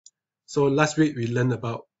So last week we learned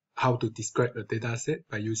about how to describe a dataset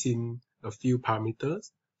by using a few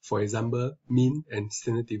parameters, for example, mean and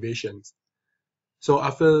standard deviations. So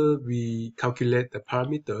after we calculate the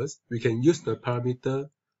parameters, we can use the parameter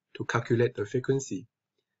to calculate the frequency.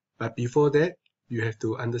 But before that, you have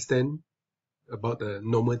to understand about the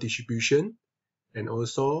normal distribution and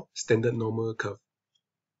also standard normal curve.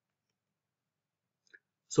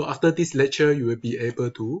 So after this lecture, you will be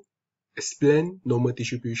able to explain normal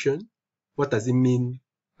distribution. What does it mean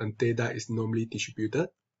when data is normally distributed?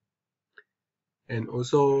 And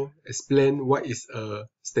also explain what is a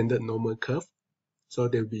standard normal curve. So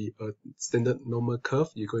there will be a standard normal curve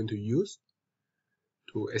you're going to use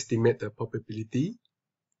to estimate the probability.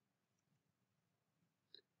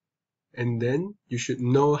 And then you should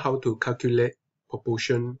know how to calculate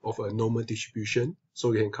proportion of a normal distribution.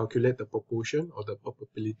 So you can calculate the proportion or the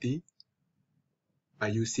probability by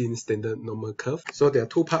using standard normal curve. So there are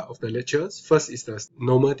two parts of the lectures. First is the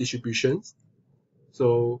normal distributions.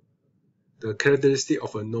 So the characteristic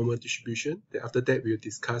of a normal distribution. Then after that, we'll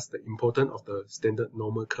discuss the importance of the standard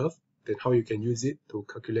normal curve, then how you can use it to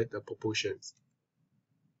calculate the proportions.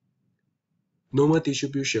 Normal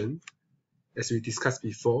distribution, as we discussed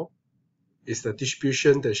before, is the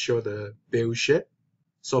distribution that shows the bell shape.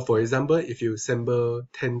 So for example, if you sample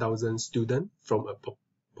 10,000 students from a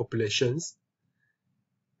populations,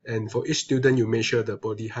 and for each student you measure the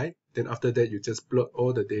body height, then after that you just plot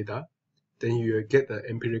all the data, then you will get the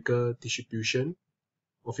empirical distribution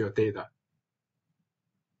of your data.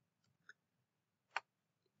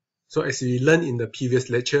 So as we learned in the previous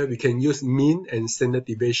lecture, we can use mean and standard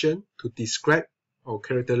deviation to describe or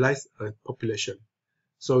characterize a population.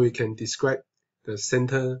 So we can describe the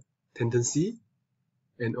center tendency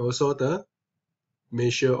and also the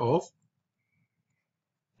measure of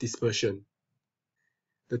dispersion.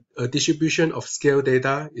 A distribution of scale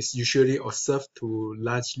data is usually observed to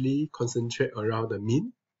largely concentrate around the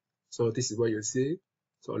mean. So this is what you see.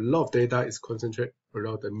 So a lot of data is concentrated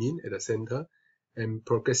around the mean at the center, and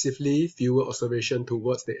progressively fewer observations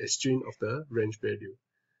towards the extreme of the range value.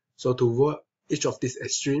 So toward each of these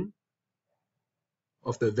extreme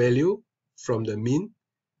of the value from the mean,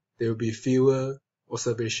 there will be fewer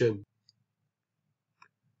observations.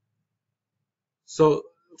 So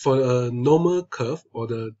for a normal curve or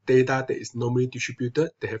the data that is normally distributed,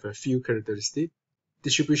 they have a few characteristics.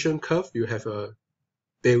 Distribution curve, you have a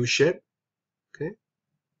bell shape, okay?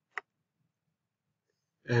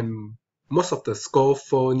 And most of the score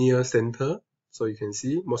fall near center. So you can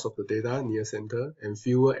see most of the data near center and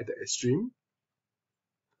fewer at the extreme.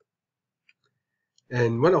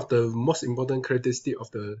 And one of the most important characteristics of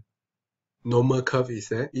the normal curve is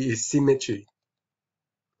that it is symmetry.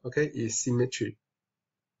 Okay, it is symmetry.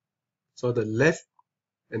 So the left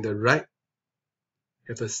and the right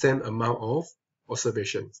have the same amount of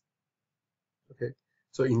observations. Okay,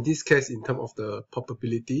 so in this case, in terms of the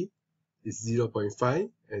probability, it's 0.5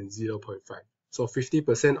 and 0.5. So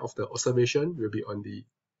 50% of the observation will be on the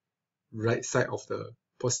right side of the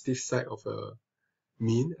positive side of the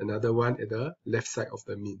mean, another one at the left side of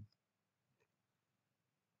the mean.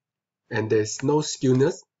 And there's no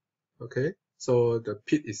skewness, okay? So the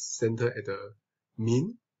pit is centered at the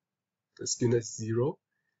mean, the skewness is 0.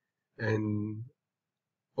 And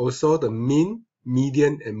also the mean,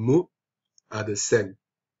 median, and mode are the same.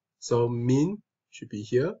 So mean should be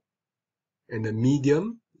here, and the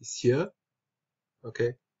median is here,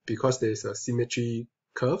 okay? Because there is a symmetry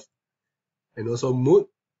curve, and also mode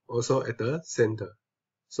also at the center.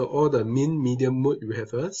 So all the mean, median, mode will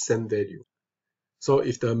have a same value. So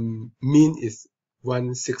if the mean is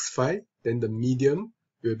 165, then the median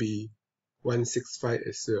will be 165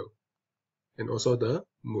 as well, and also the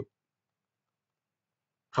mode.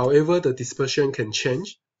 However, the dispersion can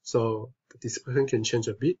change, so the dispersion can change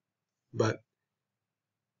a bit, but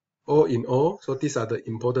all in all, so these are the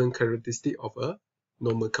important characteristics of a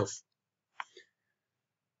normal curve.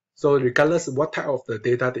 So regardless of what type of the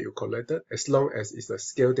data that you collected, as long as it's a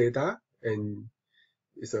scale data and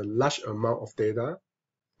it's a large amount of data,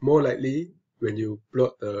 more likely when you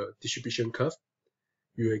plot the distribution curve,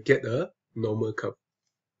 you will get a normal curve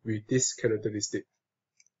with this characteristic.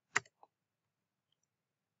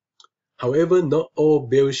 However, not all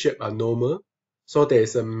bell shapes are normal, so there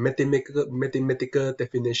is a mathematical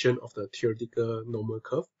definition of the theoretical normal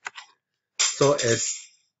curve. So as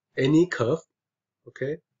any curve,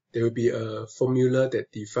 okay, there will be a formula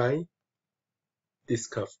that defines this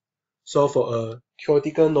curve. So for a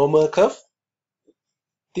theoretical normal curve,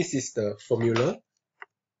 this is the formula.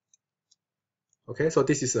 Okay, so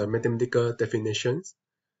this is a mathematical definition.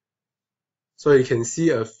 So you can see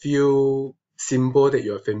a few symbol that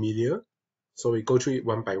you are familiar. So we go through it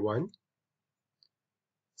one by one.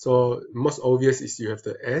 So most obvious is you have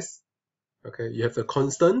the S. Okay, you have the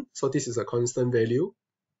constant. So this is a constant value,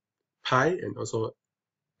 pi, and also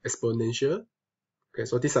exponential. Okay,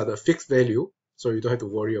 so these are the fixed value, so you don't have to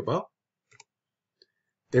worry about.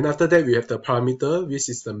 Then after that, we have the parameter, which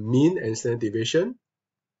is the mean and standard deviation.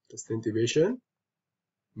 The standard deviation,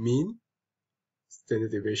 mean,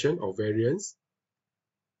 standard deviation, or variance.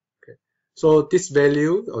 Okay, so this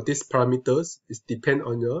value or these parameters is depend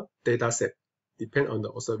on your data set, depend on the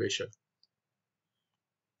observation.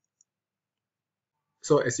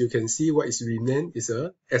 So as you can see, what is renamed is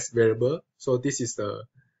a S variable. So this is the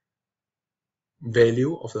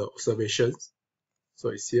value of the observations. So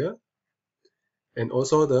it's here. And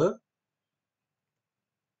also the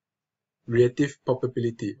relative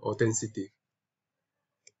probability or density.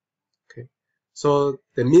 Okay. So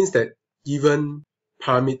that means that given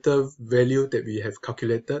parameter value that we have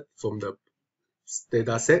calculated from the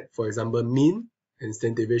data set, for example, mean and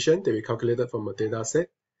standard deviation that we calculated from a data set,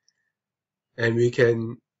 and we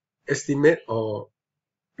can estimate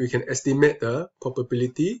the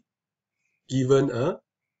probability given a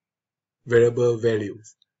variable value.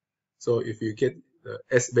 So if you get the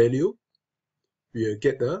S value, we will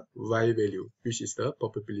get the Y value, which is the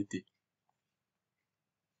probability.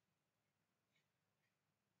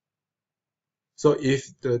 So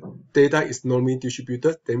if the data is normally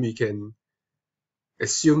distributed, then we can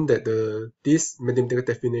assume that this mathematical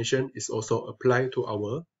definition is also applied to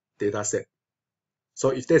our data set. So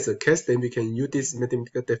if that's the case, then we can use this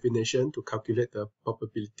mathematical definition to calculate the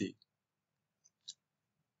probability.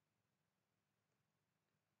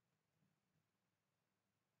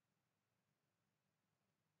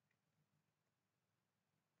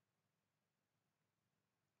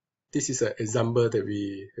 This is an example that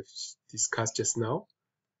we have discussed just now.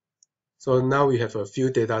 So now we have a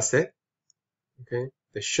few data set, okay,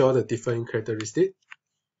 that show the different characteristics.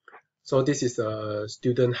 So this is a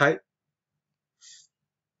student height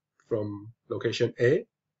from location A,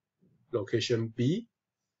 location B,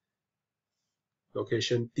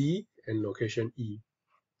 location D, and location E.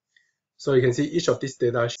 So you can see each of these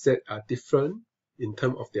data sets are different in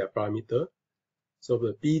terms of their parameter. So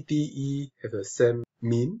the B, D, E have the same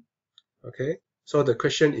mean. Okay. So the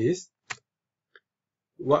question is,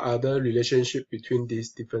 what are the relationship between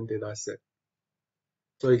these different data sets?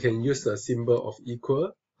 So you can use the symbol of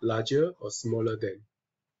equal, larger, or smaller than.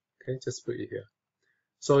 Okay, just put it here.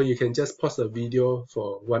 So you can just pause the video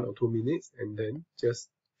for 1 or 2 minutes and then just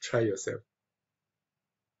try yourself.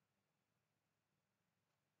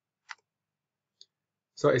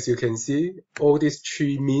 So as you can see, all these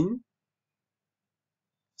three mean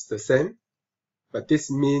is the same, but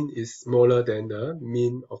this mean is smaller than the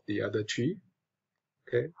mean of the other three.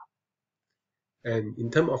 Okay. And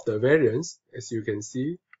in terms of the variance, as you can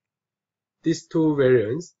see, these two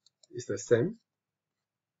variance is the same.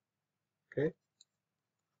 Okay.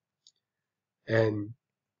 And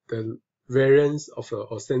the variance of the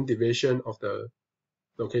or standard deviation of the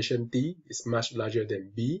location D is much larger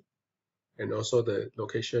than B. And also the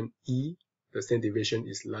location E, the standard deviation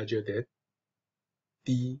is larger than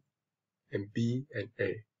D and B and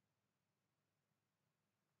A.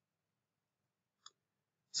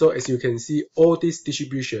 So as you can see, all these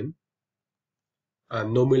distribution are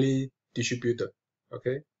normally distributed.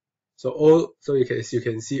 Okay. So as you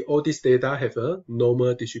can see, all these data have a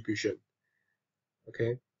normal distribution.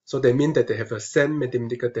 Okay. So they mean that they have a same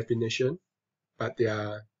mathematical definition, but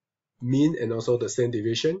their mean and also the standard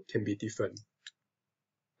deviation can be different,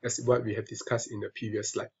 as what we have discussed in the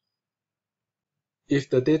previous slide. If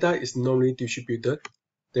the data is normally distributed,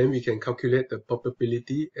 then we can calculate the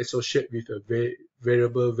probability associated with a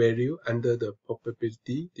variable value under the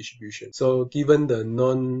probability distribution. So given the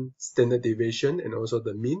non-standard deviation and also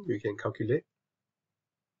the mean, we can calculate.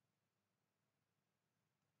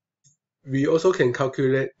 We also can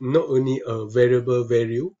calculate not only a variable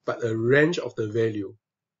value, but a range of the value,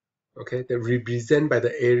 okay, that represent by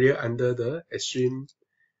the area under the extreme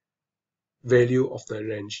value of the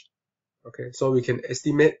range. Okay, so we can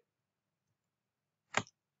estimate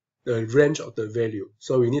the range of the value.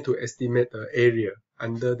 So we need to estimate the area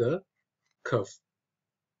under the curve.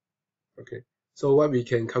 Okay, so what we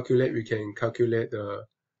can calculate the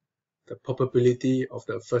probability of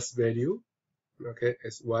the first value, okay,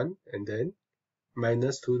 as 1, and then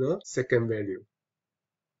minus to the second value.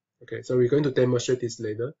 Okay, so we're going to demonstrate this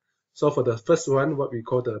later. So for the first one, what we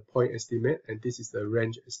call the point estimate, and this is the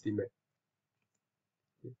range estimate.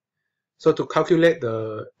 So to calculate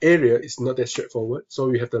the area is not that straightforward. So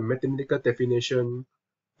we have the mathematical definition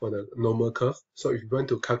for the normal curve. So if we want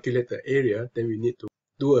to calculate the area, then we need to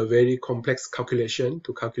do a very complex calculation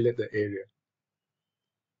to calculate the area.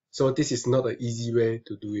 So this is not an easy way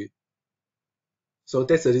to do it. So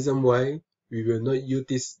that's the reason why we will not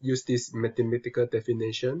use this mathematical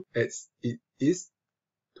definition as it is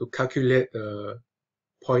to calculate the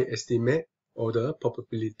point estimate or the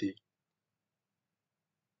probability.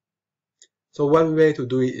 So one way to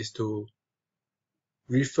do it is to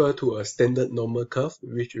refer to a standard normal curve,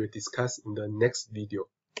 which we'll discuss in the next video.